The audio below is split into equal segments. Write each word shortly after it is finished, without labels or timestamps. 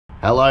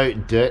Hello,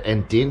 dirt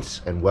and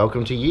dints, and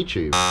welcome to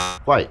YouTube.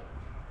 Wait,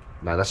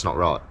 no, that's not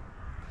right.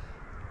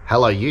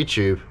 Hello,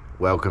 YouTube.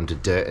 Welcome to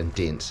Dirt and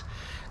Dints.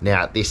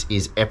 Now, this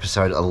is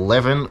episode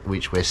 11,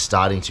 which we're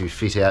starting to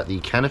fit out the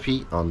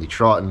canopy on the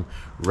Triton,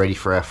 ready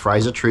for our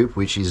Fraser trip,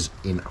 which is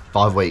in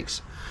 5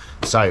 weeks.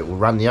 So we'll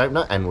run the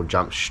opener and we'll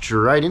jump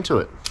straight into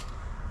it.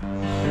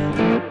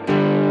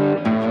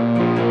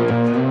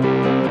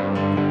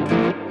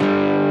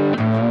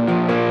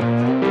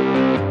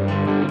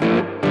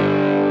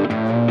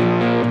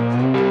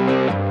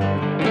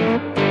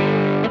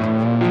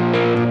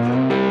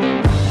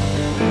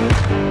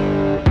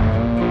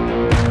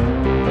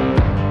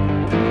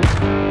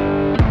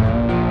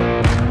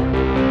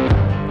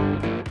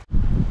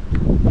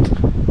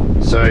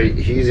 So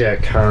here's our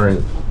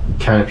current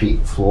canopy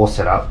floor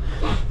setup.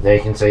 Now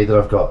you can see that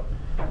I've got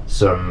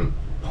some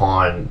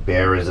pine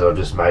bearers that I've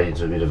just made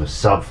into a bit of a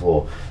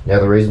subfloor. Now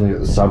the reason we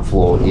got the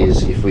subfloor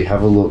is if we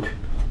have a look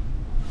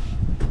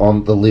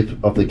on the lip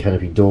of the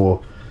canopy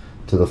door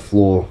to the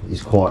floor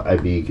is quite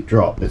a big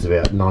drop. It's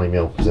about 90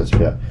 mil, because that's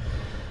about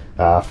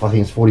I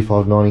think it's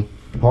 45-90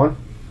 pine.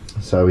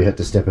 So we had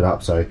to step it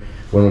up, so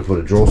when we put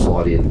a draw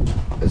slide in,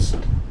 it's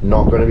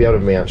not going to be able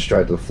to mount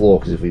straight to the floor,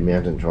 because if we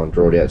mount it and try and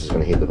draw it out, it's just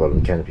going to hit the bottom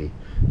of the canopy,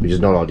 which is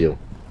not ideal.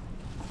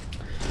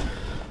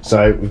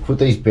 So we put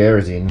these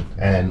bearers in,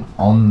 and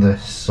on the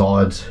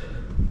sides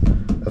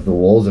of the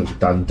walls I've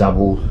done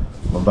double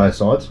on both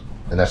sides,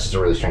 and that's just to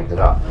really strengthen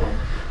it up.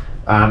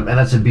 And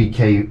that's a big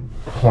key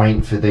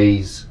point for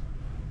these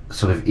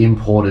sort of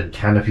imported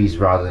canopies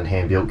rather than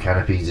hand-built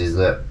canopies, is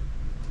that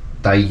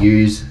they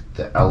use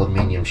the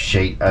aluminium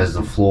sheet as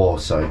the floor,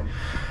 so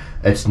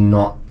it's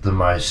not the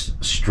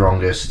most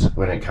strongest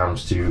when it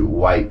comes to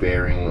weight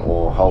bearing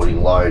or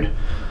holding load,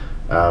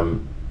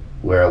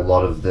 where a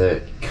lot of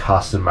the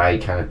custom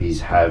made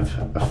canopies have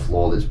a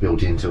floor that's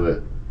built into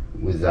it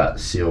with that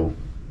sill.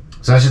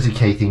 So that's just a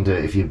key thing to,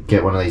 if you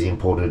get one of these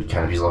imported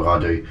canopies like I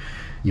do,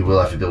 you will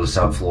have to build a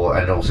subfloor,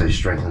 and it also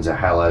strengthens the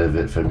hell out of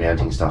it for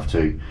mounting stuff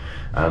too.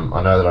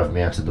 I know that I've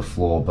mounted the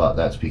floor, but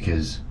that's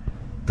because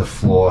the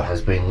floor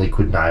has been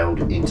liquid nailed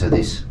into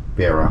this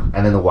bearer,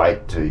 and then the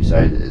weight too,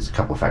 so there's a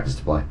couple of factors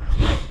to play.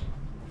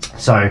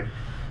 So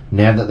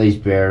now that these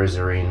bearers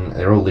are in,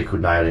 they're all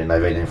liquid nailed in,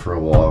 they've been in for a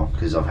while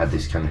because I've had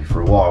this canopy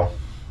for a while,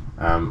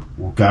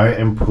 we'll go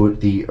and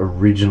put the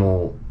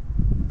original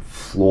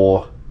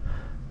floor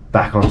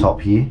back on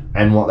top here.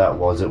 And what that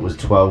was, it was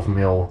 12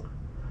 mil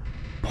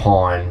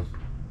pine,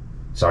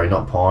 sorry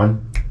not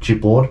pine,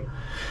 chipboard,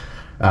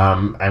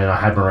 and then I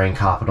had marine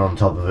carpet on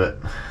top of it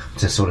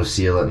to sort of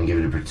seal it and give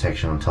it a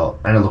protection on top,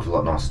 and it looked a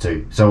lot nicer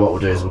too. So what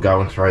we'll do is we'll go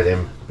and throw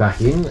them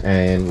back in,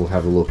 and we'll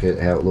have a look at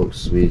how it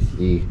looks with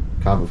the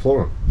carpet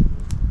floor on.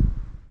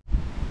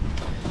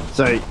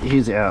 So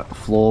here's our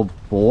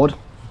floorboard,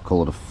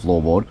 call it a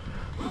floorboard,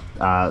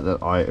 that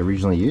I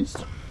originally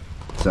used.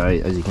 So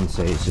as you can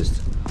see, it's just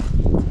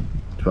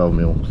 12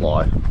 mil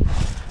ply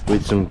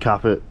with some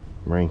carpet,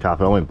 marine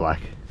carpet. I went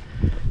black,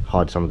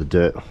 hide some of the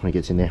dirt when it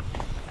gets in there.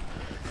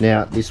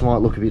 Now this might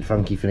look a bit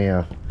funky for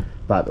now,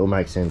 but it'll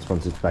make sense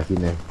once it's back in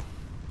there.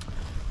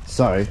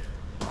 So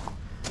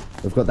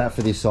we've got that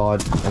for this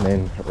side, and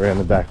then around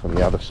the back on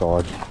the other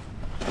side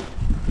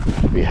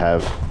we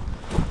have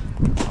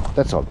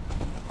that side.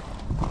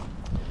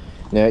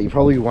 Now you're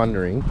probably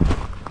wondering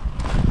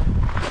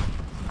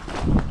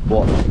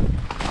what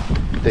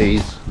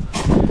these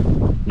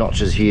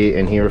notches here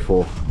and here are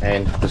for,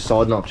 and the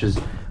side notches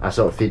are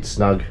so it fits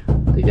snug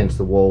against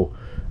the wall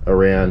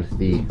around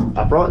the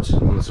uprights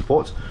on the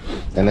supports,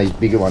 and these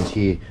bigger ones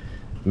here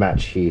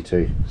match here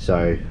too.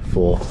 So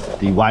for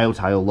the whale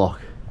tail lock,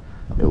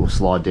 it will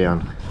slide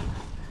down.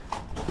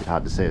 A bit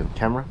hard to see on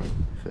camera.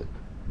 There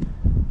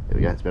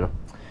we go, it's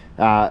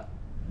better.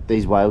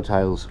 These whale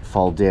tails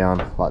fold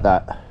down like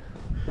that,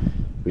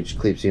 which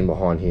clips in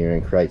behind here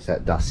and creates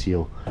that dust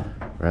seal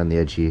around the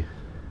edge here.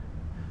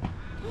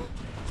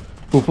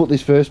 We'll put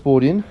this first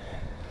board in,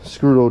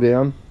 screw it all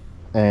down,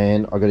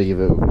 and I've got to give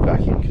it a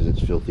back in because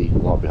it's filthy.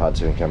 It might be hard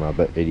to see on camera,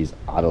 but it is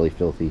utterly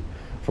filthy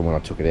from when I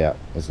took it out.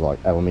 There's like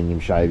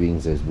aluminium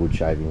shavings, there's wood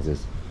shavings,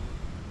 there's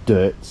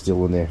dirt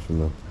still in there from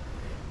the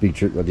big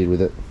trip I did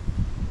with it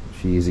a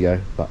few years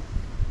ago, but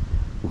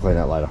we'll clean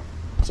that later.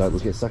 So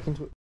let's get stuck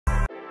into it.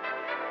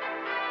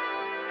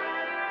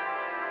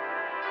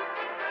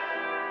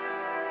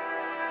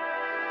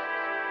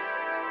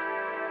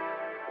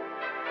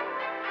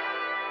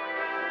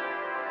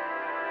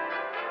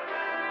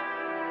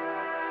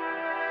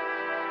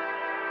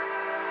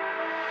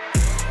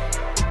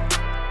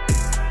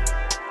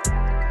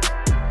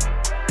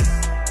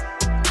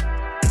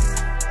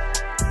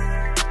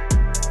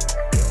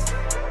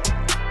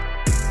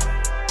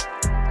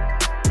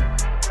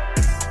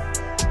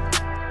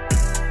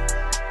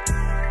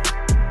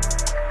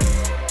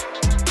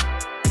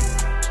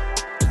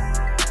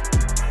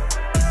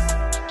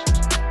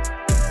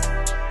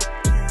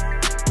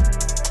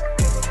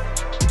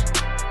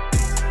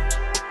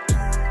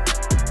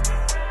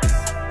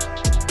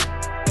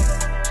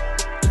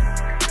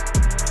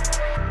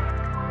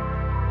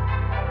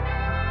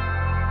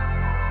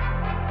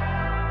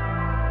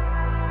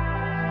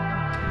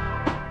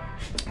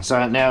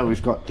 So now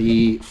we've got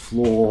the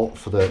floor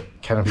for the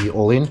canopy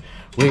all in.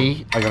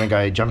 We are going to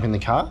go jump in the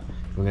car.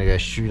 We're going to go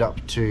shoot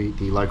up to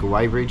the local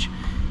weighbridge,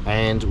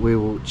 and we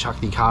will chuck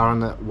the car on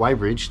the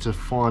weighbridge to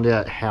find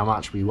out how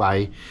much we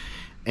weigh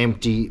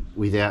empty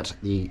without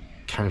the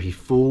canopy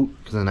full,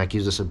 because then that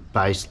gives us a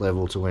base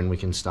level to when we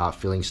can start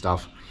filling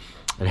stuff,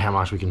 and how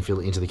much we can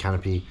fill into the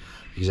canopy,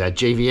 because our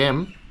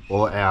GVM,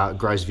 or our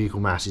gross vehicle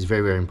mass, is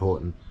very, very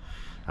important.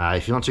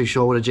 If you're not too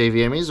sure what a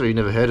GVM is, or you've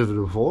never heard of it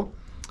before,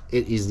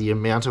 it is the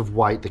amount of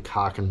weight the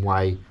car can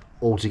weigh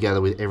all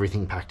together with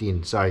everything packed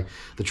in. So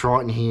the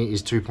Triton here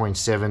is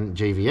 2.7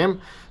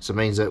 GVM, so it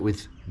means that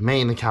with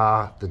me in the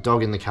car, the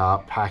dog in the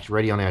car, packed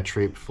ready on our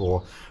trip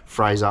for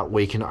Fraser,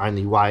 we can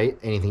only weigh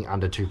anything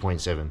under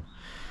 2.7.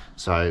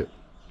 So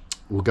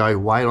we'll go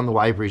weigh it on the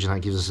weighbridge, and that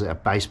gives us a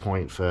base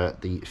point for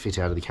the fit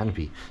out of the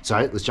canopy. So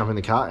let's jump in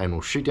the car and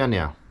we'll shoot down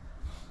now.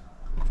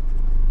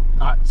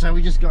 Alright, so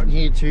we just got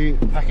here to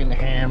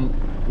Pakenham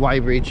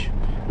weighbridge,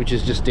 which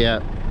is just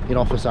out in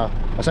Officer.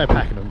 I say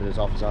Pakenham, but it's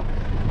Officer.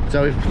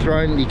 So we've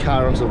thrown the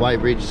car onto the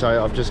weighbridge,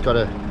 so I've just got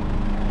to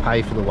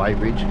pay for the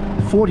weighbridge.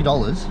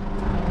 $40, it's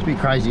a bit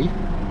crazy.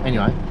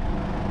 Anyway,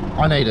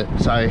 I need it.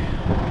 So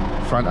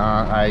front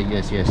RA,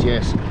 yes, yes,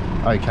 yes.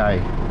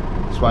 Okay,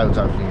 sway looks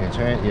opening and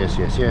turn, yes,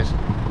 yes, yes.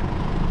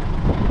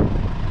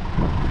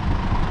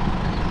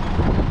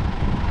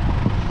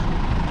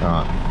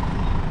 Alright,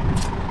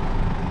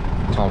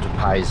 time to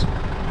pays.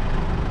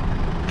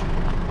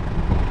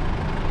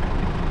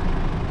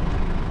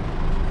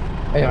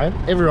 Anyway,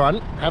 everyone,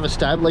 have a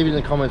stab, leave it in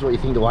the comments what you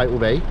think the weight will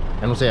be,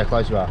 and we'll see how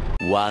close you are.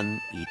 One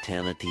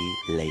eternity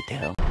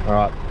later.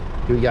 Alright,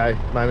 here we go,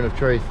 moment of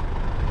truth.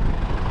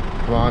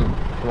 Come on,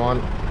 come on.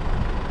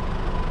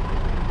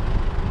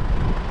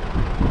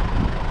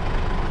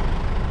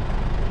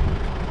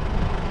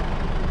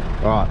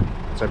 Alright,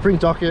 so print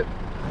docket.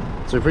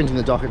 So we're printing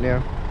the docket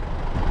now,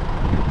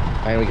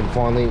 and we can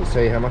finally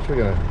see how much we're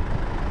going to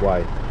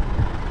weigh.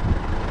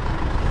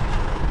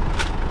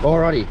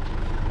 Alrighty,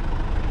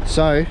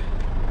 so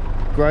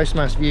gross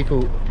mass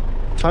vehicle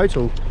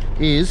total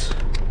is,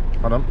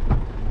 hold on,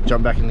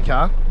 jump back in the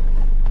car.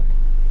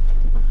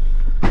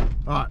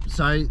 Alright,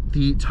 so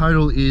the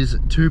total is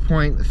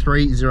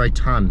 2.30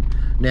 tonne.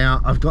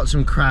 Now, I've got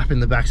some crap in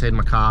the backseat of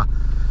my car.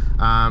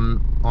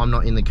 I'm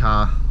not in the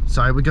car,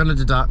 so we're going to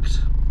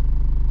deduct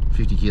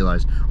 50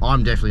 kilos.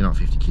 I'm definitely not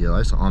 50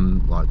 kilos,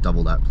 I'm like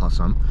double that plus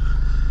some.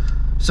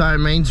 So it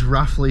means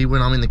roughly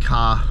when I'm in the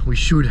car, we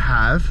should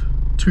have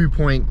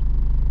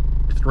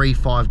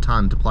 2.35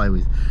 tonne to play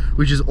with,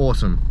 which is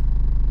awesome.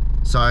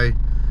 So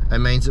it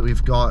means that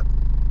we've got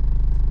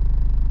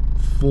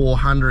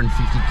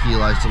 450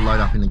 kilos to load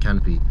up in the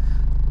canopy.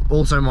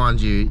 Also,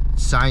 mind you,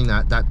 saying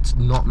that, that's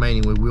not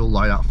meaning we will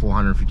load up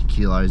 450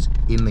 kilos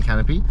in the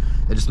canopy.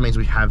 It just means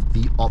we have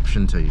the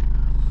option to.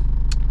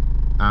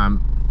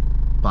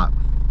 But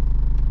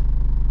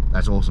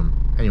that's awesome.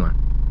 Anyway,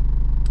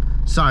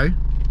 so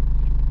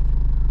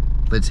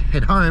let's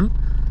head home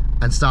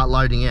and start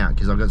loading out,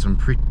 because I've got some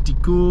pretty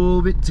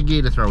cool bits of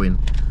gear to throw in.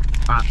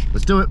 Alright,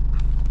 let's do it.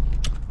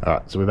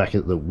 Alright, so we're back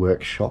at the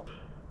workshop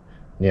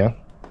now,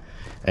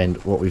 and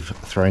what we've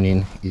thrown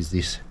in is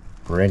this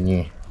brand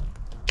new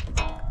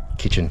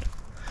kitchen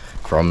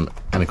from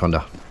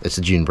Anaconda. It's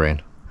the Dune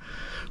brand,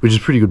 which is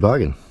a pretty good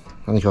bargain.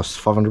 Only costs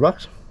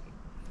 $500.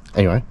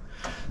 Anyway,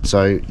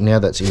 so now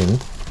that's in,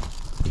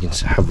 you can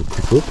have a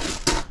quick look.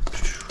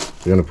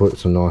 We're going to put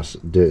some nice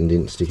dirt and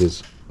dint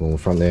stickers on the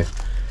front there.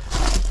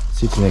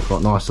 Sits in there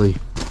quite nicely.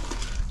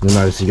 You'll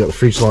notice you've got the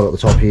fridge slide at the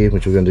top here,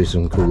 which we're going to do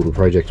some cool little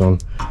project on.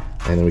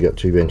 And then we've got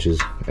 2 benches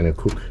and a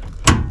cook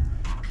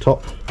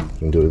top. You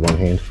can do it with one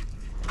hand,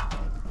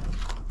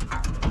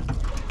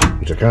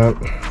 which I can't,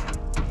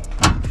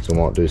 so I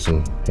might do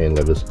some hand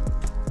levers.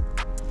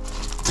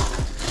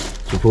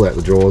 So pull out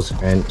the drawers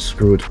and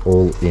screw it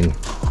all in.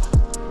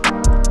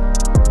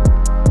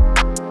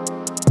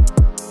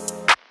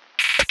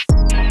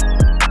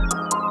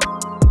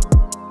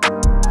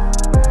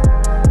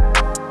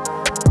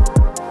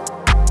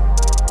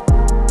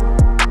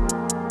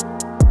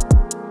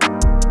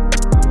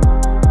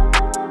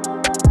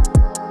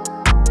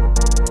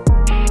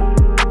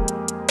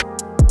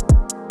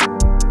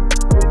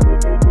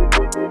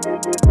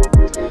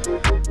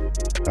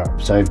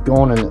 So I've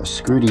gone and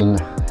screwed in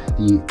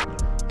the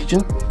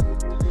kitchen.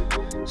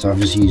 So I've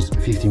just used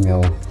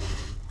 50mm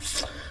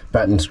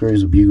batten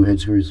screws or bugle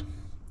head screws,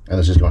 and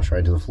it's just gone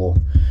straight to the floor,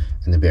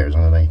 and the bearers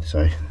underneath.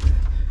 So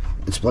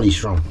it's bloody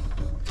strong.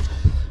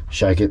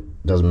 Shake it,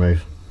 doesn't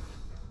move.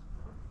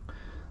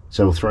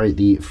 So we'll throw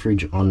the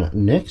fridge on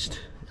next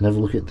and have a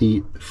look at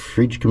the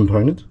fridge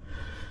component,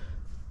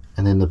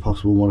 and then the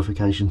possible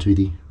modification to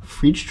the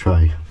fridge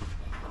tray.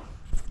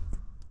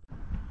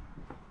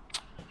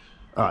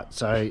 Alright,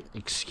 so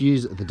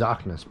excuse the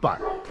darkness,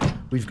 but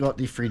we've got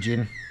the fridge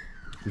in,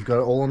 we've got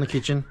it all in the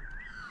kitchen,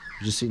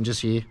 we're just sitting just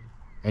here.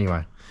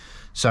 Anyway,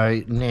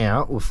 so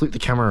now we'll flip the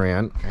camera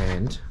around,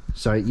 and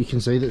so you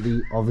can see that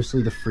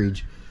obviously the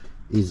fridge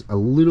is a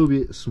little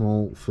bit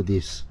small for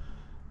this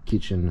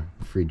kitchen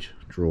fridge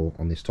drawer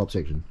on this top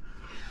section.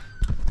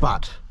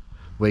 But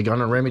we're going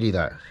to remedy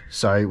that.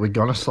 So we're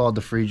going to slide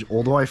the fridge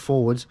all the way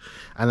forwards,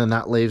 and then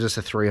that leaves us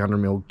a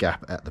 300mm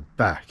gap at the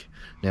back.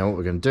 Now what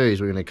we're going to do is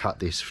we're going to cut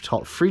this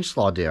top fridge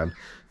slide down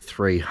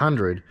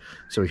 300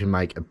 so we can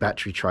make a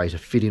battery tray to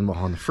fit in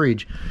behind the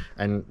fridge,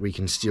 and we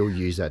can still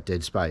use that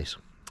dead space.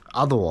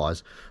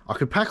 Otherwise, I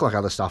could pack like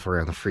other stuff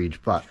around the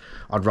fridge, but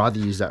I'd rather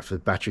use that for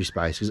battery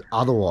space, because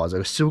otherwise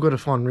I've still got to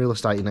find real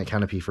estate in that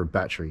canopy for a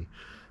battery,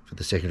 for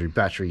the secondary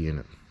battery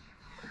unit.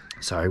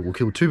 So we'll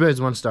kill two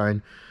birds with one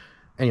stone.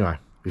 Anyway,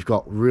 we've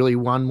got really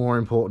one more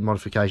important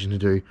modification to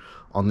do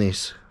on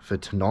this for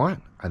tonight,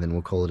 and then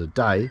we'll call it a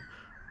day.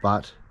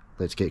 But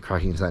let's get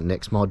cracking into that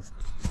next mod.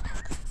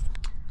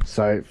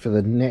 So for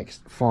the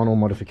next final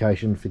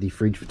modification for the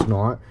fridge for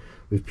tonight,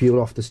 we've peeled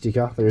off the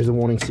sticker. There is a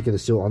warning sticker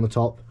that's still on the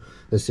top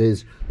that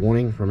says,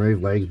 warning,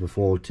 remove legs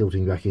before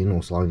tilting back in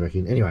or slowing back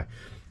in. Anyway,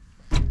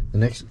 the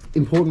next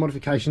important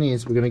modification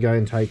is we're going to go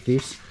and take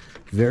this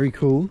very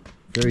cool,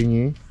 very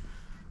new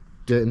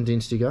dirt and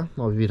dint sticker,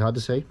 might be a bit hard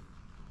to see,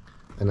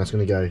 and that's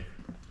going to go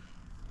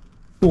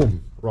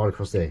boom right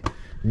across there.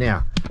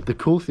 Now the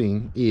cool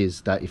thing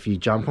is that if you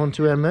jump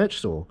onto our merch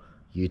store,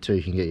 you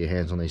too can get your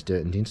hands on these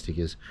dirt and dint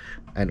stickers,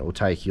 and it will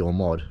take your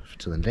mod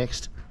to the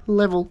next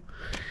level.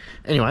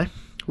 Anyway,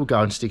 we'll go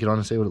and stick it on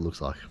and see what it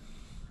looks like.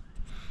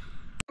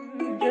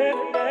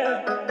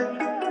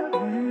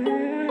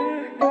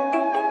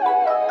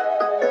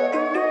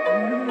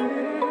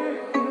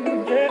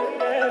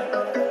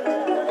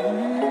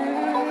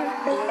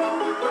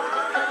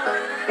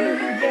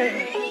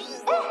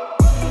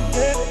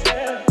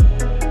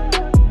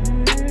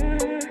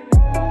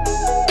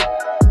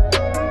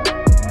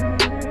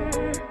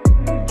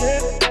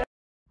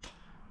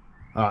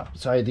 Alright,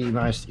 so the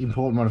most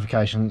important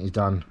modification is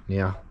done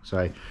now.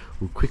 So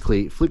we'll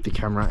quickly flip the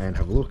camera and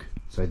have a look.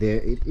 So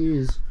there it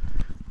is,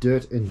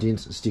 dirt and dint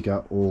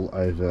sticker all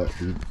over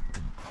the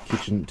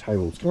kitchen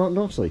table. It's come out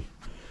nicely.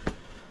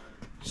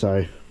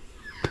 So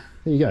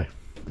there you go.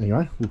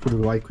 Anyway, we'll put it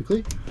away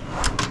quickly.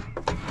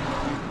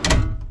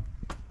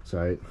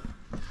 So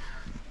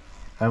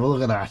have a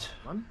look at that.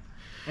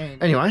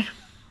 Anyway,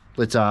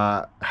 let's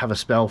have a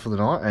spell for the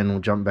night, and we'll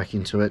jump back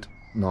into it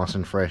nice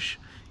and fresh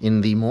in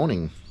the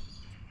morning.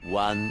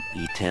 One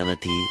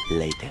eternity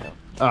later.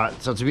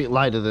 Alright, so it's a bit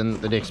later than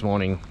the next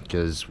morning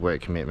because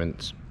work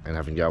commitments and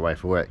having to go away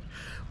for work.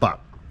 But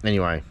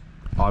anyway,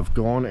 I've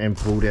gone and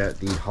pulled out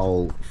the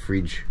whole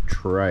fridge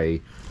tray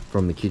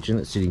from the kitchen.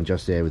 It's sitting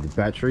just there with the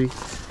battery.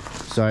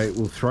 So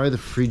we'll throw the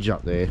fridge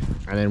up there,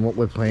 and then what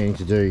we're planning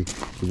to do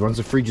is once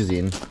the fridge is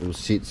in, it will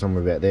sit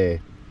somewhere about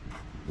there,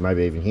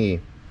 maybe even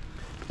here.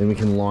 Then we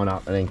can line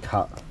up and then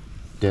cut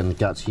down the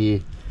guts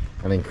here,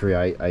 and then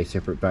create a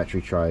separate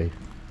battery tray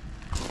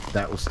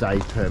that will stay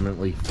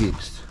permanently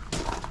fixed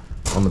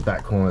on the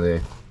back corner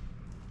there.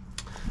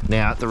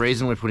 Now the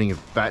reason we're putting a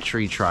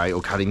battery tray,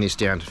 or cutting this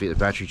down to fit the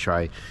battery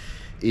tray,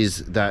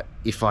 is that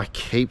if I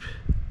keep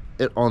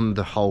it on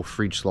the whole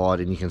fridge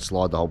slide, and you can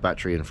slide the whole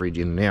battery and fridge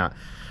in and out,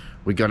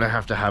 we're going to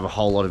have a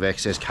whole lot of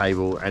excess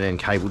cable and then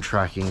cable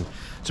tracking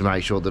to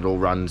make sure that it all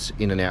runs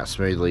in and out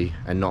smoothly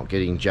and not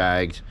getting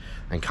jagged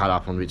and cut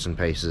up on bits and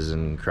pieces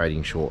and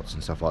creating shorts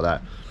and stuff like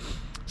that.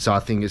 So I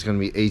think it's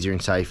going to be easier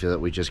and safer that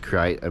we just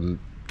create a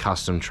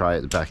custom tray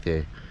at the back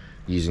there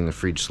using the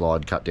fridge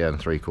slide cut down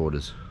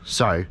 3/4.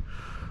 So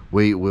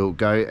we will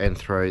go and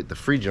throw the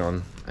fridge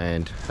on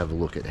and have a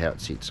look at how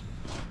it sits.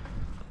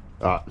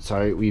 Alright,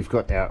 so we've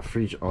got our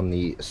fridge on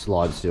the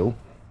slide still.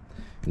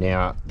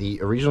 Now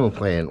the original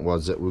plan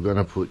was that we're going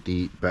to put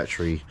the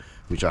battery,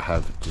 which I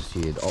have just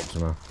here, the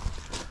Optima,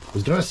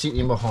 was going to sit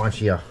in behind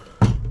here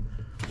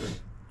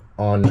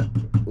on,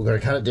 we're going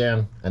to cut it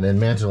down and then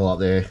mount it all up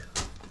there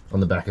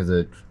on the back of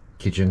the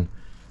kitchen,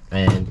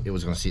 and it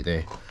was going to sit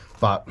there.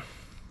 But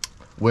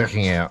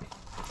working out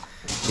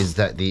is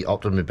that the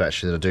Optima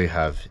battery that I do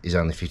have is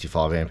only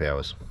 55 amp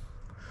hours,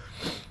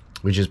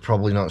 which is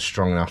probably not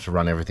strong enough to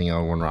run everything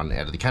I want to run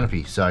out of the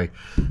canopy. So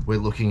we're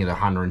looking at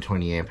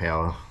 120 amp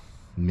hour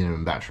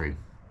minimum battery,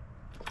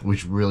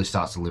 which really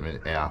starts to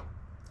limit our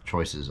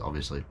choices,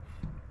 obviously.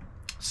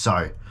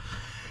 So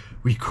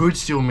we could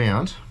still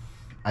mount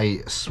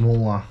a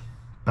smaller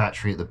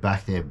battery at the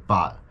back there,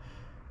 but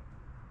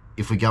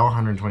if we go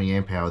 120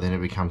 amp hour, then it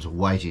becomes a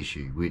weight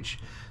issue, which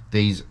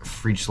these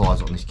fridge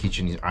slides on this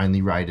kitchen is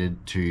only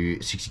rated to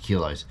 60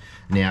 kilos.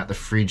 Now the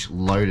fridge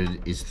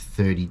loaded is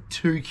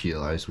 32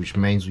 kilos, which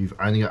means we've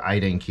only got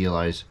 18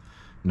 kilos,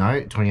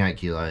 no, 28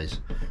 kilos,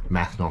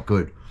 math not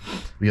good.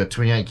 We got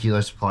 28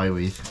 kilos to play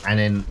with, and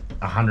then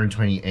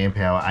 120 amp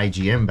hour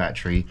AGM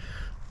battery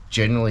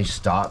generally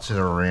starts at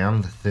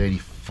around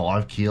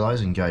 35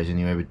 kilos and goes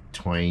anywhere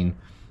between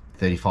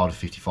 35 to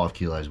 55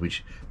 kilos,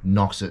 which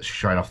knocks it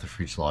straight off the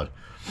fridge slide.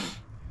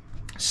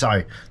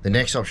 So the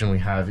next option we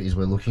have is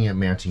we're looking at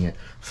mounting it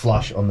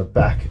flush on the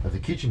back of the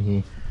kitchen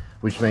here,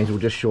 which means we'll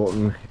just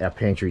shorten our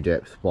pantry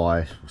depth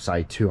by,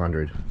 say,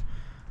 200,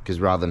 because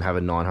rather than have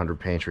a 900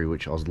 pantry,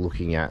 which I was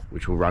looking at,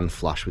 which will run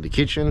flush with the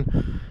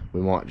kitchen,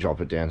 we might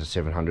drop it down to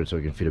 700 so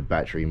we can fit a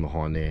battery in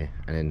behind there,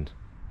 and then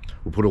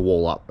we'll put a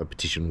wall up, a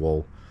partition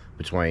wall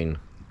between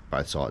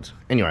both sides.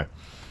 Anyway,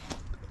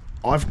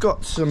 I've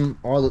got some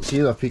eyelets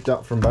here that I've picked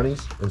up from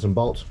Bunnings and some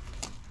bolts.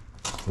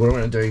 What I'm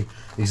going to do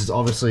is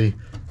obviously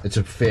it's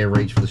a fair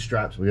reach for the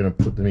straps. We're going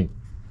to put them in.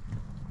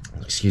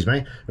 Excuse me.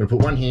 I'm going to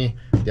put one here,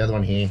 the other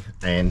one here,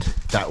 and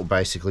that will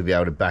basically be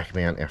able to back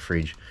mount our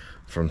fridge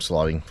from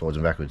sliding forwards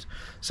and backwards.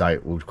 So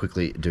we'll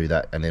quickly do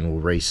that, and then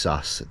we'll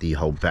resuss the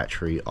whole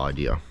battery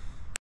idea.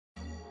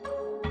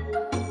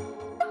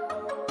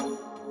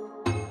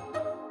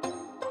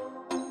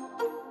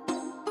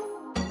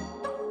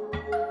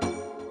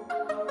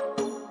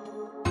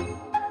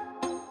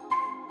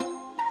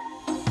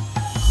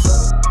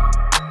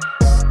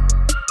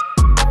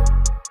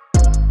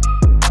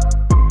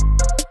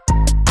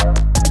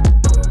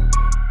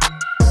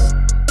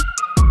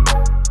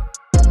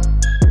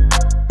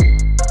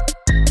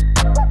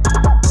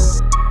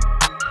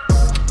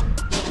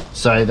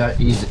 So that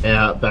is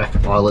our back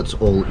eyelets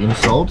all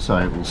installed,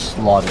 so we'll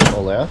slide it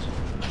all out.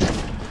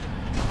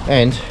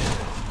 And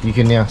you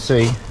can now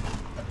see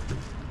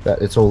that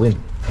it's all in,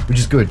 which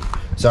is good.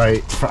 So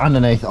for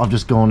underneath, I've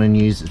just gone and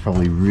used, it's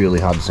probably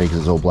really hard to see because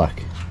it's all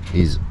black,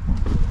 is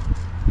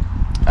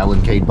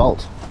Allen keyed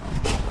bolt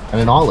and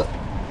an eyelet.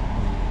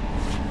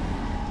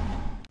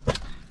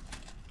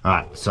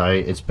 Alright, so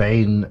it's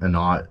been a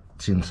night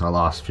since I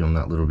last filmed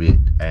that little bit,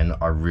 and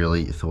I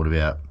really thought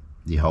about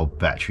the whole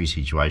battery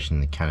situation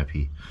in the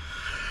canopy,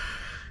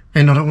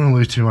 and I don't want to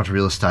lose too much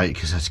real estate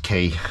because that's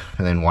key,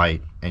 and then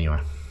weight. Anyway,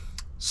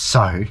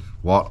 so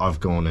what I've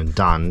gone and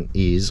done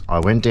is I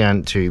went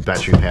down to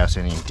Battery Power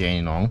Centre in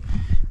Dandenong,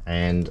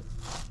 and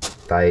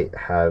they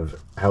have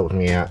helped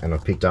me out, and I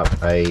picked up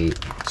a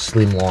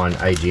slimline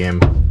AGM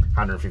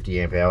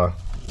 150 amp hour.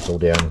 It's all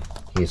down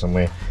here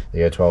somewhere. They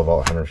go 12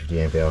 volt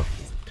 150 amp hour.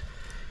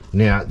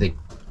 Now the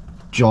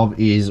job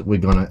is we're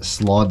gonna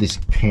slide this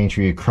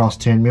pantry across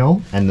 10 mil,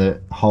 and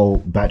the whole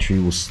battery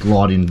will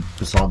slide in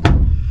beside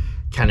the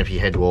canopy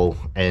head wall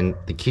and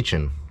the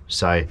kitchen.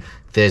 So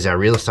there's our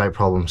real estate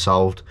problem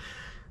solved.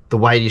 The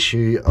weight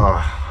issue,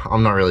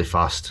 I'm not really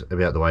fussed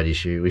about the weight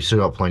issue. We've still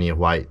got plenty of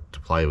weight to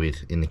play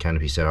with in the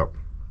canopy setup.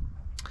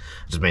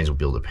 It just means we'll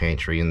build a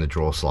pantry and the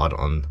drawer slide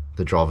on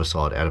the driver's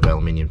side out of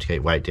aluminium to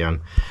keep weight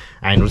down,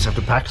 and we'll just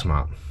have to pack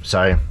smart.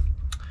 So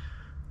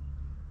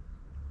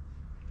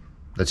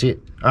that's it.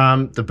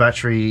 The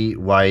battery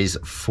weighs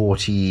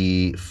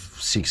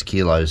 46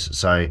 kilos.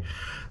 So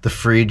the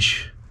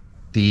fridge,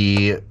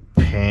 the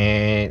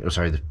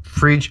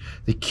fridge,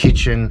 the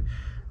kitchen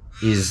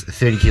is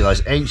 30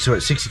 kilos each. So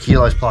it's 60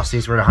 kilos plus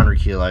this, we're at 100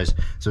 kilos.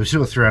 So we've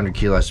still got 300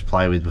 kilos to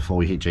play with before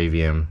we hit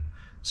GVM.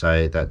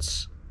 So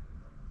that's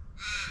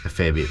a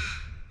fair bit.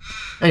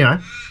 Anyway,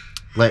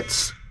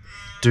 let's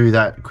do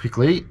that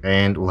quickly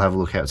and we'll have a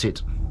look how it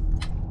sits.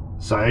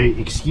 So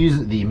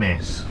excuse the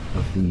mess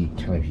of the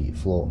canopy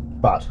floor,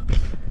 but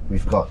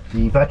we've got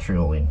the battery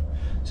all in.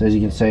 So as you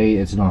can see,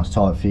 it's a nice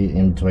tight fit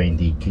in between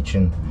the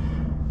kitchen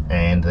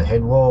and the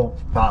head wall,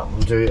 but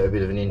we'll do a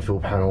bit of an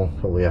infill panel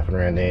probably up and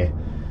around there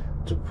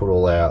to put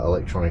all our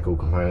electronical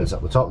components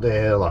up the top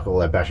there, like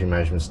all our battery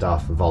management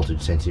stuff, the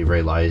voltage sensitive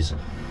relays,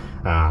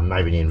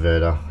 maybe an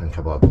inverter and a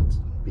couple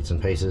of bits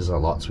and pieces,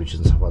 like light switches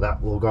and stuff like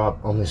that will go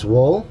up on this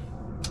wall.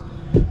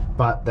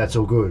 But that's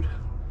all good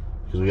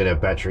because we got our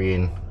battery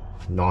in.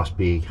 Nice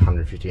big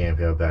 150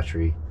 amp hour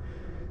battery,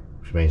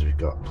 which means we've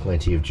got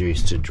plenty of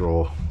juice to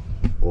draw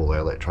all our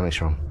electronics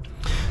from.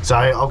 So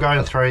I'll go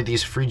and throw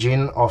this fridge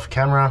in off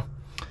camera,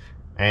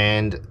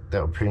 and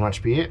that will pretty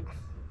much be it.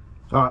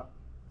 Alright,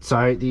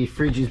 so the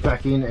fridge is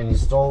back in and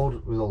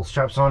installed with all the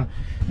straps on.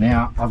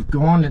 Now I've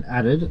gone and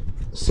added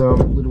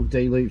some little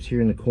D loops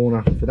here in the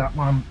corner for that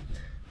one,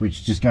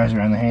 which just goes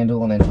around the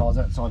handle and then ties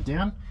that side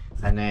down.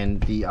 And then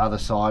the other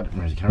side,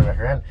 move the camera back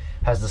around,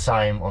 has the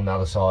same on the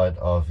other side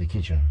of the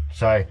kitchen.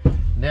 So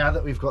now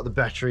that we've got the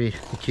battery,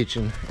 the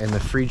kitchen and the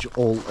fridge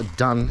all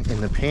done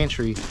in the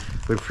pantry,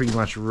 we're pretty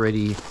much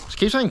ready. I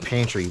keep saying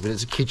pantry, but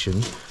it's a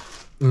kitchen.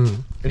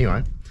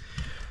 Anyway,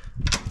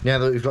 now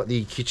that we've got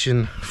the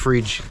kitchen,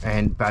 fridge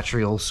and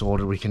battery all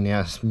sorted, we can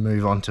now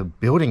move on to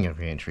building a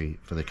pantry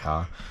for the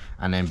car,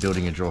 and then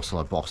building a drawer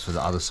slide box for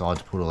the other side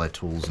to put all our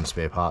tools and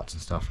spare parts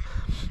and stuff.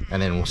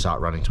 And then we'll start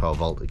running 12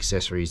 volt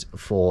accessories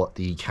for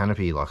the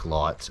canopy, like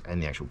lights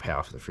and the actual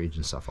power for the fridge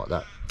and stuff like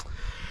that.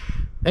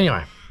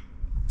 Anyway,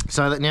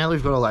 so that now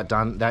we've got all that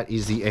done, that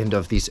is the end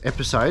of this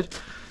episode.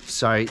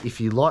 So if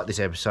you like this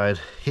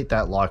episode, hit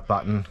that like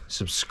button,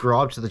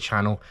 subscribe to the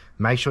channel,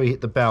 make sure you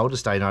hit the bell to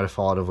stay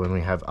notified of when we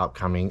have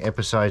upcoming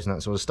episodes and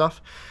that sort of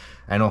stuff.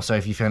 And also,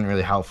 if you found it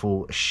really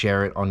helpful,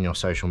 share it on your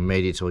social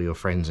media to all your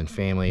friends and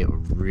family. I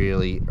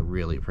really,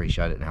 really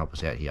appreciate it and help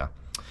us out here.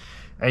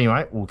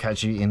 Anyway, we'll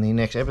catch you in the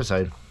next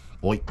episode.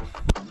 Bye.